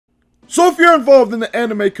So if you're involved in the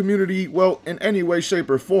anime community, well, in any way, shape,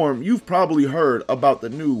 or form, you've probably heard about the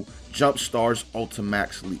new Jump Stars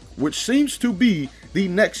Ultimax leak, which seems to be the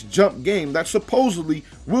next Jump game that supposedly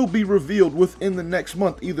will be revealed within the next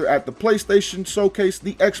month, either at the PlayStation Showcase,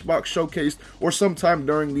 the Xbox Showcase, or sometime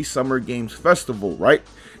during the Summer Games Festival, right?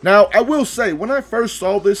 Now, I will say, when I first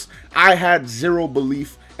saw this, I had zero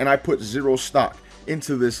belief and I put zero stock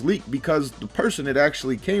into this leak because the person it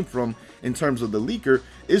actually came from in terms of the leaker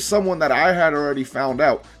is someone that I had already found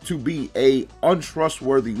out to be a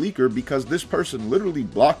untrustworthy leaker, because this person literally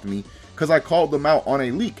blocked me because I called them out on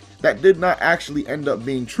a leak that did not actually end up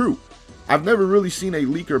being true. I've never really seen a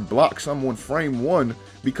leaker block someone frame one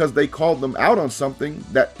because they called them out on something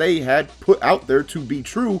that they had put out there to be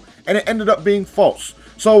true and it ended up being false.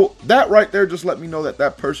 So that right there just let me know that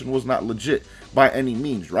that person was not legit by any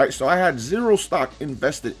means, right? So I had zero stock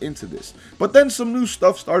invested into this. But then some new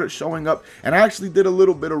stuff started showing up, and I actually did a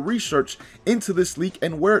little bit of research into this leak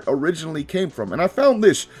and where it originally came from. And I found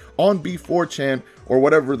this on B4chan, or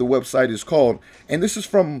whatever the website is called, and this is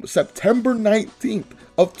from September 19th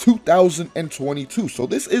of 2022. So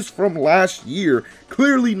this is from last year,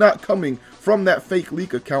 clearly not coming from that fake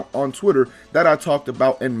leak account on Twitter that I talked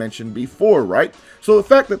about and mentioned before, right? So the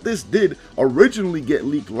fact that this did originally get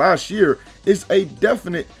leaked last year is a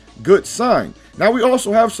definite good sign. Now we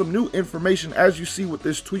also have some new information, as you see with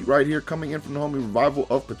this tweet right here coming in from the homie Revival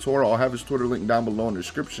of Patora. I'll have his Twitter link down below in the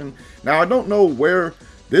description. Now I don't know where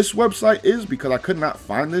this website is because I could not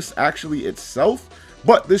find this actually itself,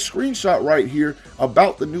 but this screenshot right here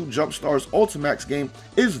about the new Jump Stars Ultimax game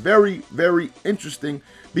is very, very interesting,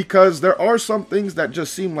 because there are some things that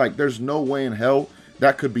just seem like there's no way in hell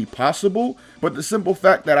that could be possible. But the simple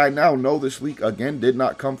fact that I now know this leak again did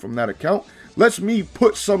not come from that account lets me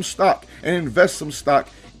put some stock and invest some stock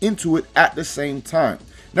into it at the same time.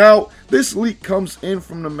 Now, this leak comes in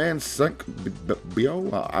from the man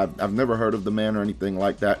I've never heard of the man or anything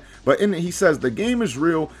like that, but in it he says the game is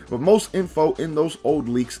real, but most info in those old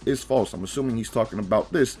leaks is false. I'm assuming he's talking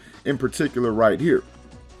about this in particular right here.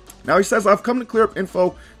 Now he says, I've come to clear up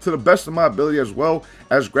info to the best of my ability, as well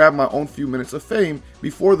as grab my own few minutes of fame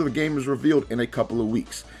before the game is revealed in a couple of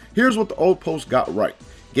weeks. Here's what the old post got right.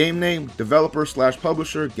 Game name, developer /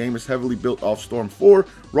 publisher, game is heavily built off Storm 4,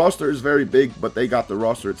 roster is very big, but they got the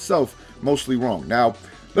roster itself mostly wrong. Now,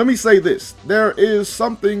 let me say this, there is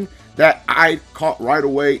something that I caught right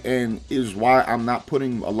away and is why I'm not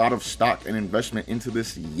putting a lot of stock and investment into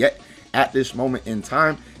this yet at this moment in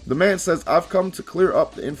time. The man says, I've come to clear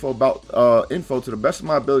up the info to the best of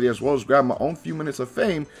my ability, as well as grab my own few minutes of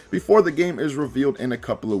fame before the game is revealed in a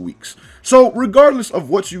couple of weeks. So regardless of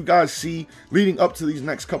what you guys see leading up to these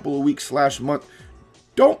next couple of weeks / month,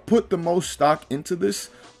 don't put the most stock into this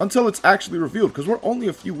until it's actually revealed, because we're only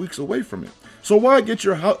a few weeks away from it. So why get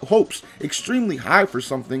your hopes extremely high for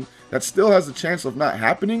something that still has a chance of not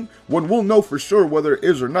happening when we'll know for sure whether it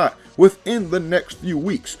is or not within the next few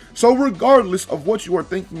weeks? So regardless of what you are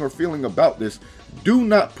thinking or feeling about this, do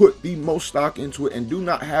not put the most stock into it and do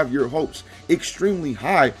not have your hopes extremely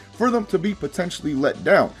high for them to be potentially let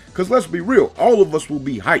down. Because let's be real, all of us will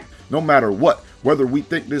be hyped no matter what, whether we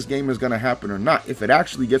think this game is going to happen or not. If it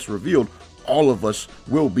actually gets revealed, all of us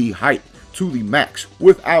will be hyped to the max,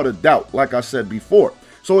 without a doubt, like I said before.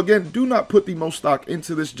 So again, do not put the most stock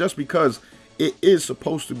into this just because it is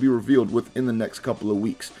supposed to be revealed within the next couple of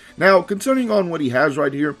weeks. Now, concerning on what he has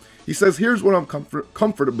right here, he says, here's what I'm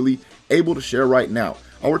comfortably able to share right now.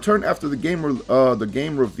 I'll return after the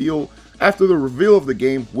reveal of the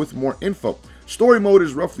game with more info. Story mode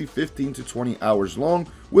is roughly 15 to 20 hours long,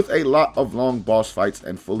 with a lot of long boss fights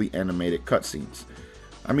and fully animated cutscenes.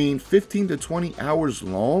 I mean, 15 to 20 hours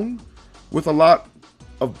long with a lot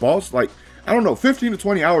of boss, like, I don't know, 15 to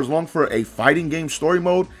 20 hours long for a fighting game story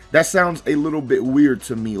mode, that sounds a little bit weird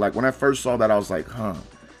to me. Like, when I first saw that, I was like, I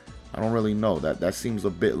don't really know, that seems a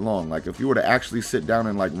bit long. Like, if you were to actually sit down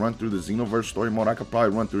and like run through the Xenoverse story mode, I could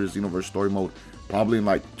probably run through the Xenoverse story mode probably in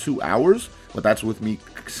like 2 hours, but that's with me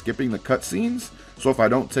skipping the cutscenes. So if I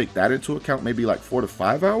don't take that into account, maybe like 4 to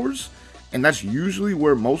 5 hours. And that's usually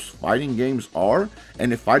where most fighting games are.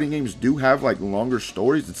 And if fighting games do have like longer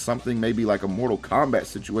stories, it's something maybe like a Mortal Kombat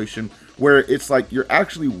situation where it's like you're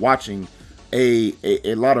actually watching a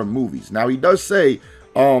lot of movies. Now he does say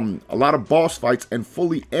a lot of boss fights and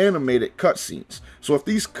fully animated cutscenes. So if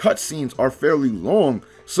these cutscenes are fairly long,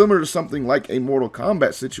 similar to something like a Mortal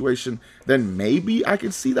Kombat situation, then maybe I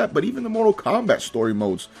can see that. But even the Mortal Kombat story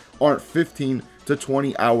modes aren't 15 to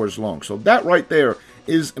 20 hours long. So that right there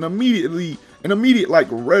is an immediate like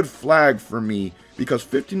red flag for me, because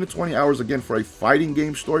 15 to 20 hours again for a fighting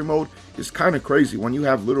game story mode is kind of crazy when you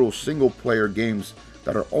have literal single player games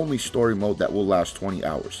that are only story mode that will last 20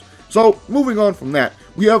 hours. So moving on from that,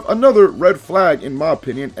 we have another red flag in my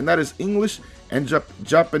opinion, and that is English and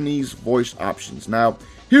Japanese voice options. Now,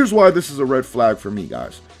 here's why this is a red flag for me,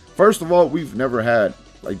 guys. First of all, we've never had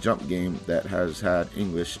a Jump game that has had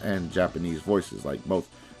English and Japanese voices. Like both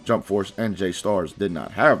Jump Force and J-Stars did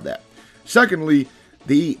not have that. Secondly,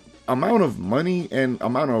 the amount of money and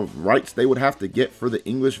amount of rights they would have to get for the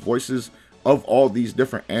English voices of all these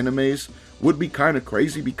different animes would be kind of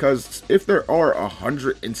crazy, because if there are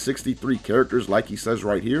 163 characters like he says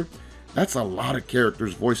right here, that's a lot of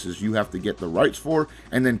characters' voices you have to get the rights for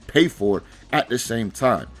and then pay for at the same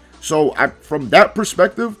time. So from that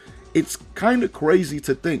perspective, it's kind of crazy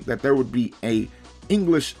to think that there would be a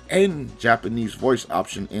English and Japanese voice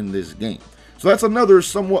option in this game. So that's another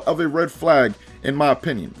somewhat of a red flag in my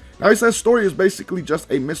opinion. Now he says story is basically just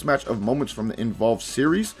a mismatch of moments from the involved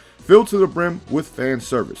series filled to the brim with fan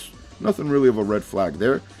service. Nothing really of a red flag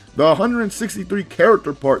there. The 163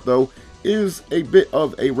 character part though is a bit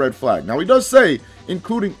of a red flag. Now he does say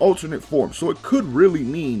including alternate forms, so it could really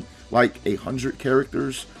mean like 100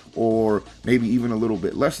 characters, or maybe even a little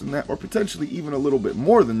bit less than that, or potentially even a little bit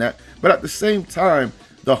more than that. But at the same time,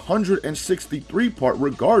 the 163 part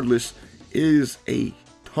regardless is a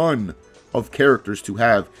ton of characters to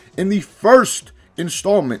have in the first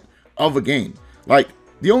installment of a game. Like,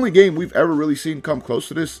 the only game we've ever really seen come close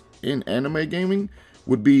to this in anime gaming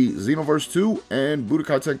would be Xenoverse 2 and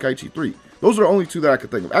Budokai Tenkaichi 3. Those are the only two that I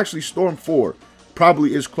could think of. Actually, Storm 4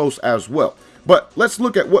 probably is close as well. But let's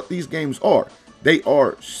look at what these games are. They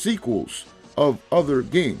are sequels of other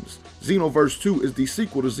games. Xenoverse 2 is the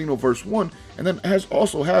sequel to Xenoverse 1, and then has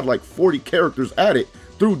also had like 40 characters added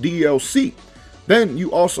through DLC. Then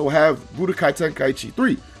you also have Budokai Tenkaichi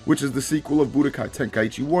 3, which is the sequel of Budokai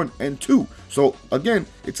Tenkaichi 1 and 2. So again,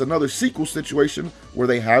 it's another sequel situation where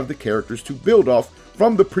they have the characters to build off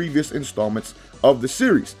from the previous installments of the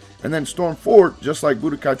series. And then Storm 4, just like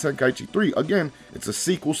Budokai Tenkaichi 3, again, it's a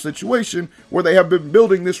sequel situation where they have been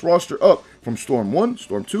building this roster up from Storm 1,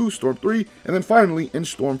 Storm 2, Storm 3, and then finally in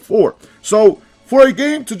Storm 4. So for a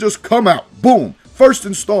game to just come out, boom, first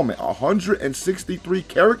installment, 163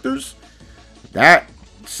 characters, that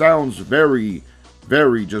sounds very,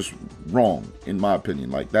 very just wrong in my opinion.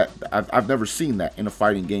 Like that, I've never seen that in a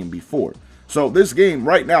fighting game before. So this game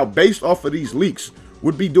right now, based off of these leaks,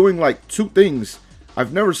 would be doing like two things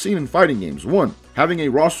I've never seen in fighting games. One, having a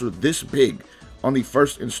roster this big on the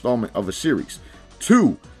first installment of a series.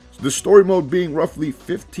 Two, the story mode being roughly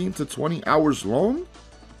 15 to 20 hours long.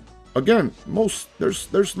 Again,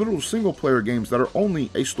 there's little single player games that are only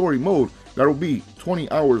a story mode that'll be 20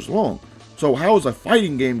 hours long. So how is a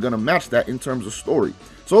fighting game gonna match that in terms of story?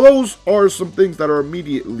 So those are some things that are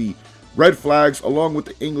immediately red flags, along with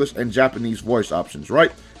the English and Japanese voice options,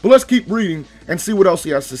 right? But let's keep reading and see what else he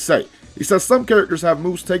has to say. He says some characters have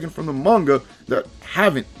moves taken from the manga that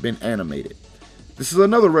haven't been animated. This is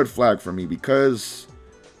another red flag for me, because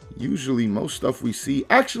usually most stuff we see,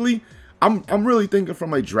 actually, I'm really thinking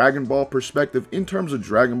from a Dragon Ball perspective. In terms of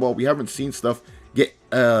Dragon Ball, we haven't seen stuff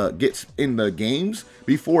gets in the games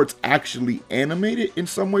before it's actually animated in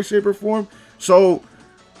some way, shape, or form. So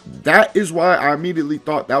that is why I immediately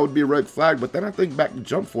thought that would be a red flag. But then I think back to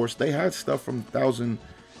Jump Force, they had stuff from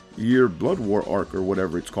 1000-Year Blood War arc, or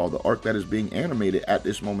whatever it's called, the arc that is being animated at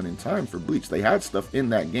this moment in time for Bleach. They had stuff in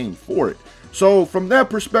that game for it. So from that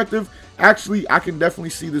perspective, actually, I can definitely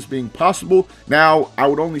see this being possible. Now, I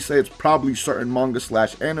would only say it's probably certain manga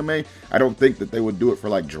 / anime. I don't think that they would do it for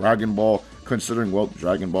like Dragon Ball, considering, well,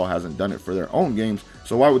 Dragon Ball hasn't done it for their own games.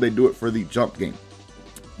 So why would they do it for the Jump game?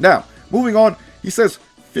 Now, moving on, he says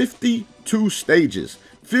 52 stages,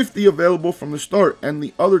 50 available from the start, and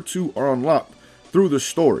the other 2 are unlocked through the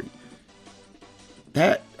story.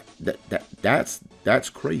 That's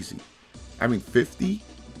crazy. I mean, 50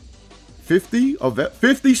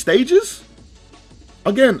 stages?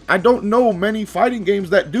 Again, I don't know many fighting games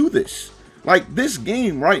that do this. Like, this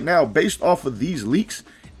game right now, based off of these leaks,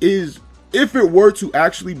 is, if it were to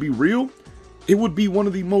actually be real, it would be one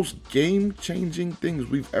of the most game-changing things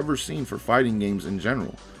we've ever seen for fighting games in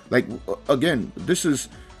general. Like, again, this is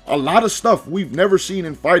a lot of stuff we've never seen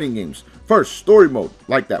in fighting games. First, story mode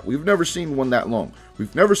like that. We've never seen one that long.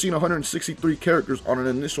 We've never seen 163 characters on an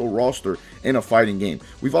initial roster in a fighting game.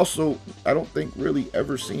 We've also, I don't think, really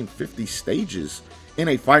ever seen 50 stages in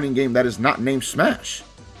a fighting game that is not named Smash.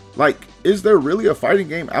 Like, is there really a fighting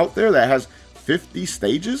game out there that has 50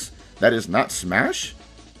 stages that is not Smash?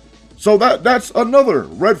 So that's another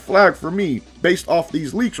red flag for me based off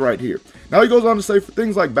these leaks right here. Now he goes on to say for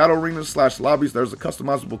things like battle arenas / lobbies, there's a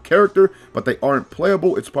customizable character, but they aren't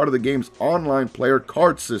playable. It's part of the game's online player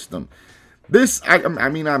card system. This, I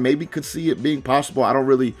mean, I maybe could see it being possible. I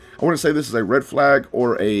wouldn't say this is a red flag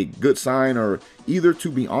or a good sign or either,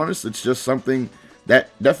 to be honest. It's just something that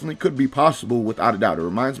definitely could be possible without a doubt. It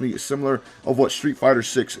reminds me similar of what Street Fighter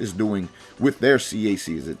 6 is doing with their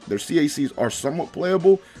CACs. Their CACs are somewhat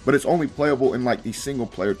playable, but it's only playable in like the single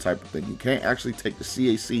player type of thing. You can't actually take the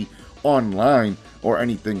CAC online or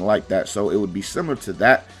anything like that. So it would be similar to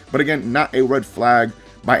that. But again, not a red flag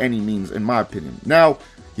by any means, in my opinion. Now,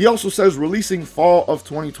 he also says releasing fall of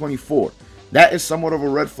 2024. That is somewhat of a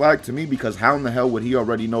red flag to me, because how in the hell would he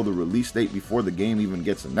already know the release date before the game even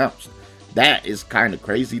gets announced? That is kind of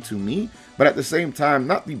crazy to me, but at the same time,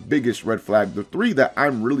 not the biggest red flag. The three that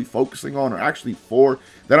I'm really focusing on, or actually four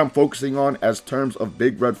that I'm focusing on as terms of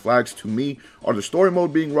big red flags to me, are the story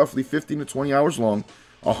mode being roughly 15 to 20 hours long,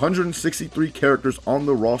 163 characters on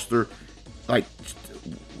the roster. Like,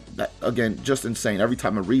 that, again, just insane. Every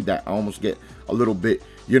time I read that, I almost get a little bit,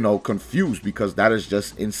 you know, confused, because that is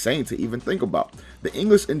just insane to even think about. The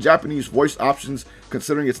English and Japanese voice options,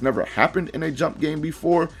 considering it's never happened in a Jump game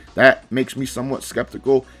before, that makes me somewhat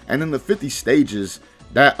skeptical. And then the 50 stages,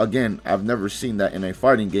 that again, I've never seen that in a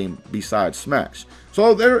fighting game besides Smash.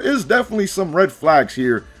 So there is definitely some red flags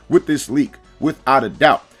here with this leak, without a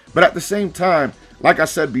doubt. But at the same time, like I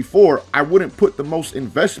said before, I wouldn't put the most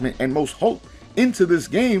investment and most hope into this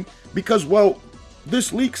game, because, well,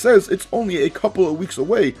 this leak says it's only a couple of weeks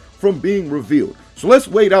away from being revealed. So let's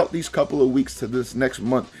wait out these couple of weeks to this next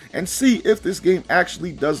month and see if this game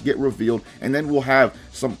actually does get revealed, and then we'll have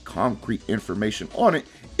some concrete information on it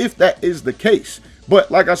if that is the case.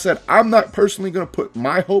 But like I said, I'm not personally going to put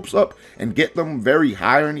my hopes up and get them very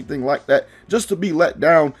high or anything like that, just to be let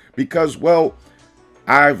down, because, well,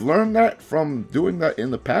 I've learned that from doing that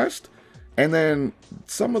in the past. And then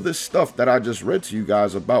some of this stuff that I just read to you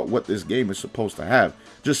guys about what this game is supposed to have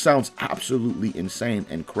just sounds absolutely insane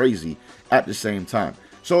and crazy at the same time.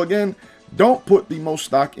 So again, don't put the most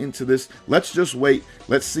stock into this. Let's just wait.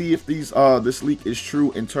 Let's see if this leak is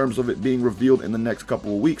true in terms of it being revealed in the next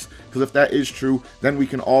couple of weeks. Because if that is true, then we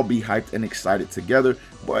can all be hyped and excited together.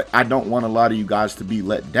 But I don't want a lot of you guys to be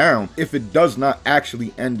let down if it does not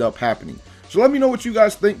actually end up happening. So let me know what you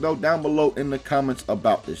guys think, though, down below in the comments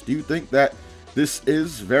about this. Do you think that this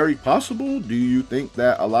is very possible? Do you think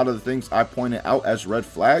that a lot of the things I pointed out as red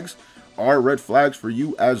flags are red flags for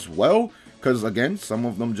you as well? Because, again, some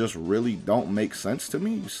of them just really don't make sense to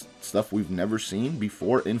me. Stuff we've never seen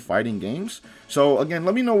before in fighting games. So, again,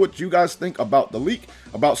 let me know what you guys think about the leak,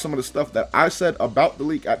 about some of the stuff that I said about the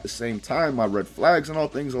leak at the same time, my red flags and all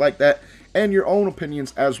things like that, and your own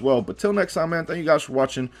opinions as well. But till next time, man, thank you guys for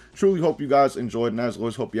watching. Truly hope you guys enjoyed, and as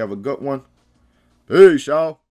always, hope you have a good one. Peace, y'all.